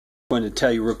I wanted to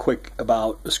tell you real quick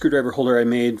about a screwdriver holder I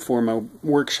made for my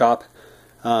workshop.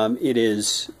 It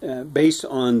is based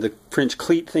on the French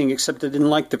cleat thing, except I didn't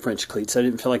like the French cleats. I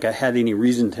didn't feel like I had any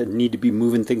reason to need to be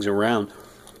moving things around.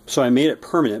 So I made it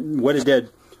permanent. What it did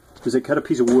was it cut a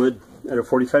piece of wood at a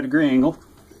 45-degree angle,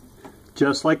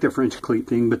 just like the French cleat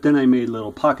thing, but then I made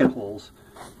little pocket holes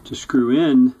to screw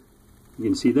in. You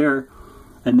can see there.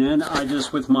 And then I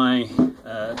just, with my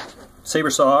saber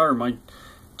saw or my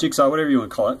jigsaw, whatever you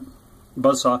want to call it,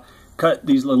 buzzsaw, cut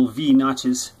these little V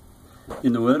notches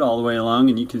in the wood all the way along,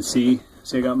 and you can see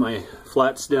I got my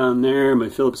flats down there, my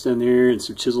Phillips down there, and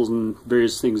some chisels and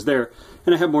various things there.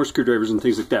 And I have more screwdrivers and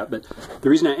things like that. But the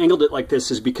reason I angled it like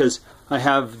this is because I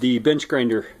have the bench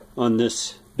grinder on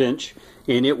this bench,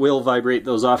 and it will vibrate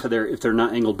those off of there if they're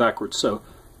not angled backwards. So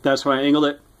that's why I angled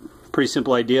it. Pretty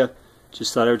simple idea.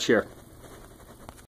 Just thought I would share.